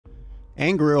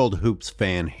Angry Old Hoops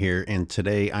fan here, and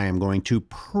today I am going to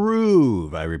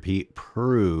prove, I repeat,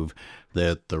 prove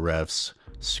that the refs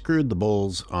screwed the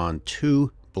Bulls on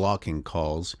two blocking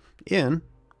calls in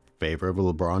favor of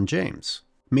LeBron James.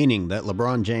 Meaning that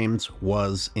LeBron James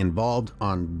was involved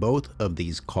on both of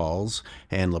these calls,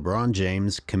 and LeBron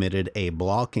James committed a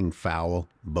blocking foul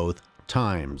both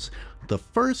times. The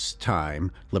first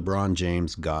time, LeBron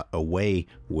James got away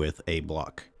with a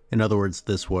block. In other words,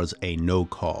 this was a no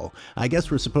call. I guess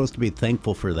we're supposed to be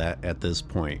thankful for that at this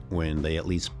point, when they at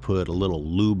least put a little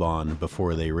lube on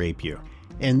before they rape you.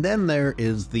 And then there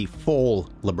is the full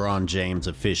LeBron James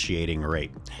officiating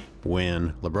rape,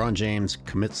 when LeBron James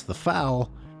commits the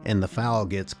foul and the foul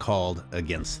gets called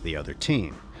against the other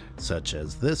team, such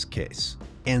as this case.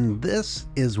 And this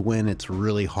is when it's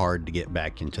really hard to get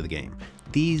back into the game.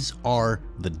 These are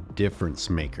the difference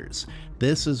makers.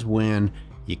 This is when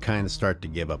you kind of start to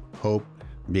give up hope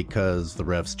because the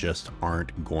refs just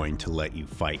aren't going to let you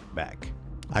fight back.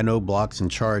 I know blocks and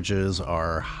charges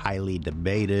are highly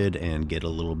debated and get a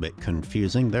little bit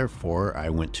confusing. Therefore, I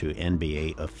went to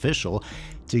NBA Official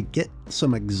to get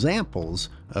some examples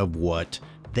of what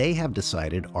they have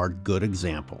decided are good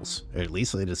examples. At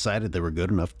least they decided they were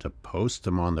good enough to post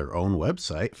them on their own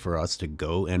website for us to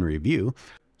go and review.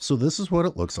 So this is what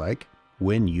it looks like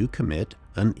when you commit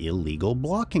an illegal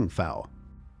blocking foul.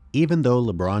 Even though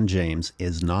LeBron James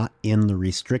is not in the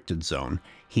restricted zone,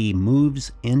 he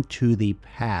moves into the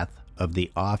path of the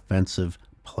offensive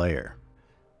player.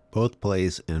 Both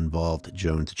plays involved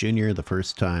Jones Jr. The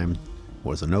first time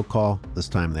was a no call. This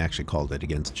time they actually called it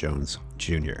against Jones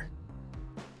Jr.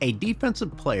 A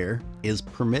defensive player is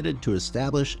permitted to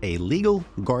establish a legal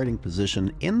guarding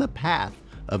position in the path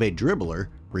of a dribbler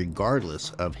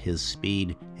regardless of his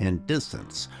speed and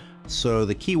distance. So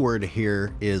the key word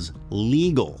here is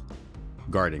legal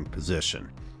guarding position,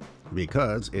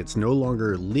 because it's no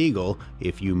longer legal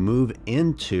if you move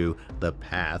into the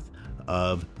path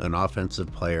of an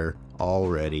offensive player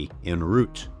already en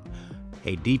route.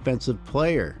 A defensive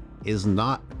player is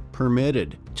not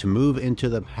permitted to move into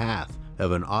the path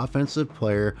of an offensive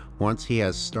player once he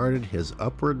has started his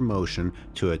upward motion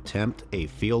to attempt a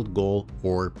field goal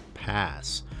or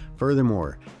pass.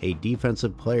 Furthermore, a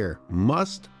defensive player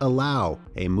must allow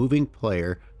a moving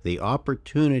player the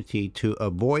opportunity to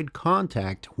avoid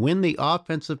contact when the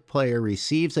offensive player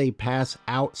receives a pass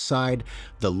outside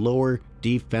the lower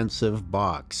defensive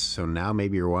box. So now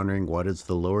maybe you're wondering, what is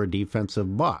the lower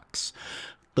defensive box?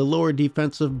 The lower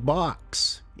defensive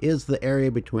box is the area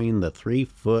between the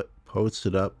 3-foot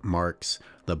posted up marks,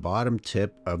 the bottom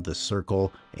tip of the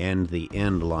circle, and the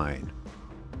end line.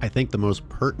 I think the most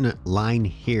pertinent line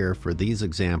here for these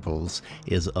examples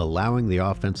is allowing the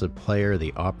offensive player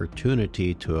the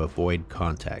opportunity to avoid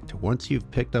contact. Once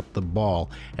you've picked up the ball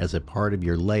as a part of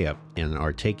your layup and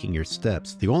are taking your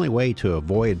steps, the only way to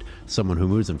avoid someone who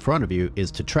moves in front of you is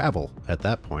to travel at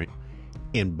that point.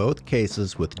 In both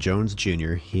cases with Jones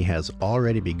Jr., he has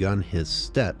already begun his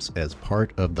steps as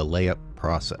part of the layup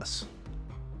process.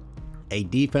 A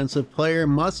defensive player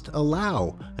must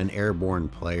allow an airborne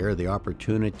player the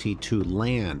opportunity to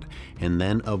land and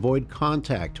then avoid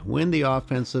contact when the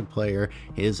offensive player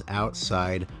is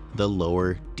outside the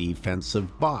lower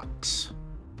defensive box.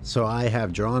 So I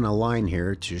have drawn a line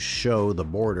here to show the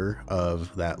border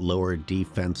of that lower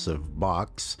defensive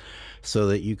box so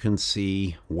that you can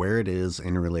see where it is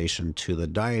in relation to the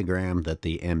diagram that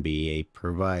the NBA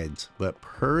provides. But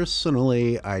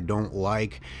personally, I don't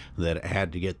like that it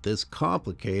had to get this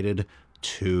complicated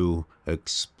to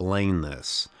explain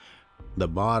this. The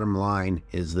bottom line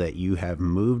is that you have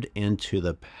moved into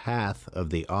the path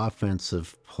of the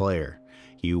offensive player.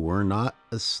 You were not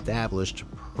established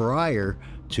prior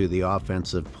to the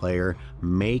offensive player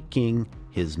making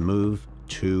his move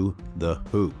to the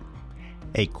hoop.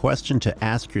 A question to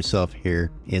ask yourself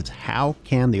here is, how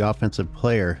can the offensive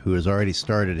player who has already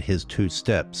started his two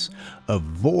steps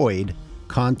avoid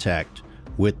contact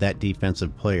with that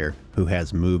defensive player who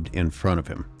has moved in front of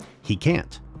him? He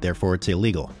can't, therefore it's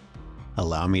illegal.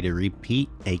 Allow me to repeat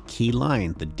a key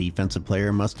line. The defensive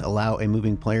player must allow a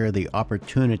moving player the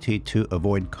opportunity to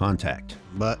avoid contact.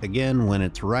 But again, when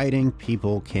it's writing,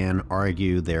 people can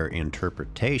argue their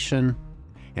interpretation,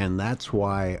 and that's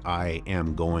why I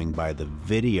am going by the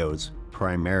videos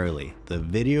primarily. The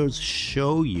videos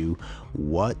show you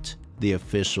what the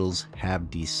officials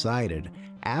have decided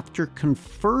after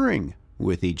conferring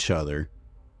with each other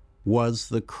was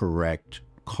the correct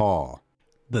call.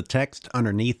 The text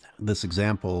underneath this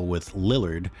example with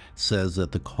Lillard says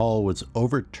that the call was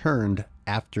overturned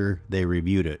after they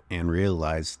reviewed it and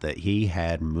realized that he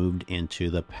had moved into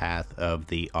the path of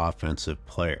the offensive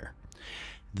player.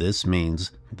 This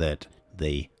means that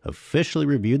they officially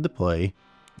reviewed the play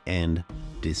and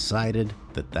decided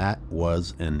that that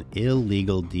was an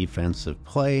illegal defensive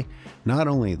play. Not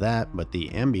only that, but the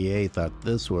NBA thought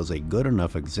this was a good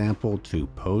enough example to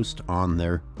post on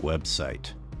their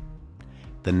website.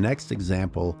 The next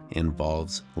example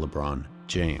involves LeBron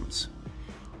James.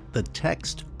 The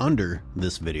text under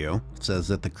this video says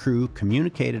that the crew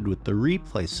communicated with the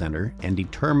replay center and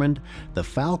determined the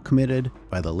foul committed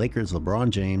by the Lakers'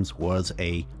 LeBron James was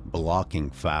a blocking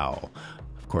foul.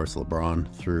 Of course,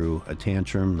 LeBron threw a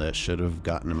tantrum that should have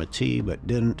gotten him a T but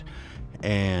didn't,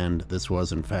 and this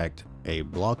was in fact a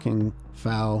blocking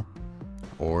foul,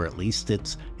 or at least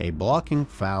it's a blocking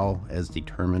foul as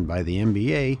determined by the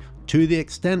NBA, to the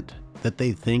extent that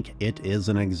they think it is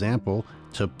an example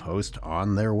to post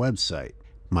on their website.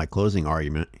 My closing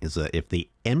argument is that if the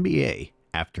NBA,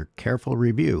 after careful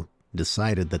review,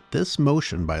 decided that this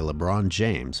motion by LeBron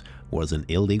James was an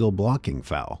illegal blocking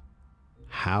foul,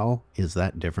 how is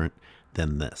that different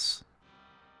than this?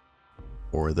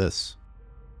 Or this?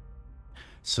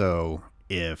 So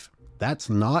if that's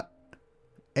not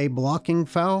a blocking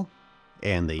foul,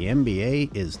 and the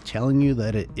NBA is telling you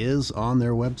that it is on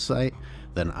their website,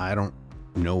 then I don't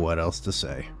know what else to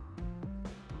say.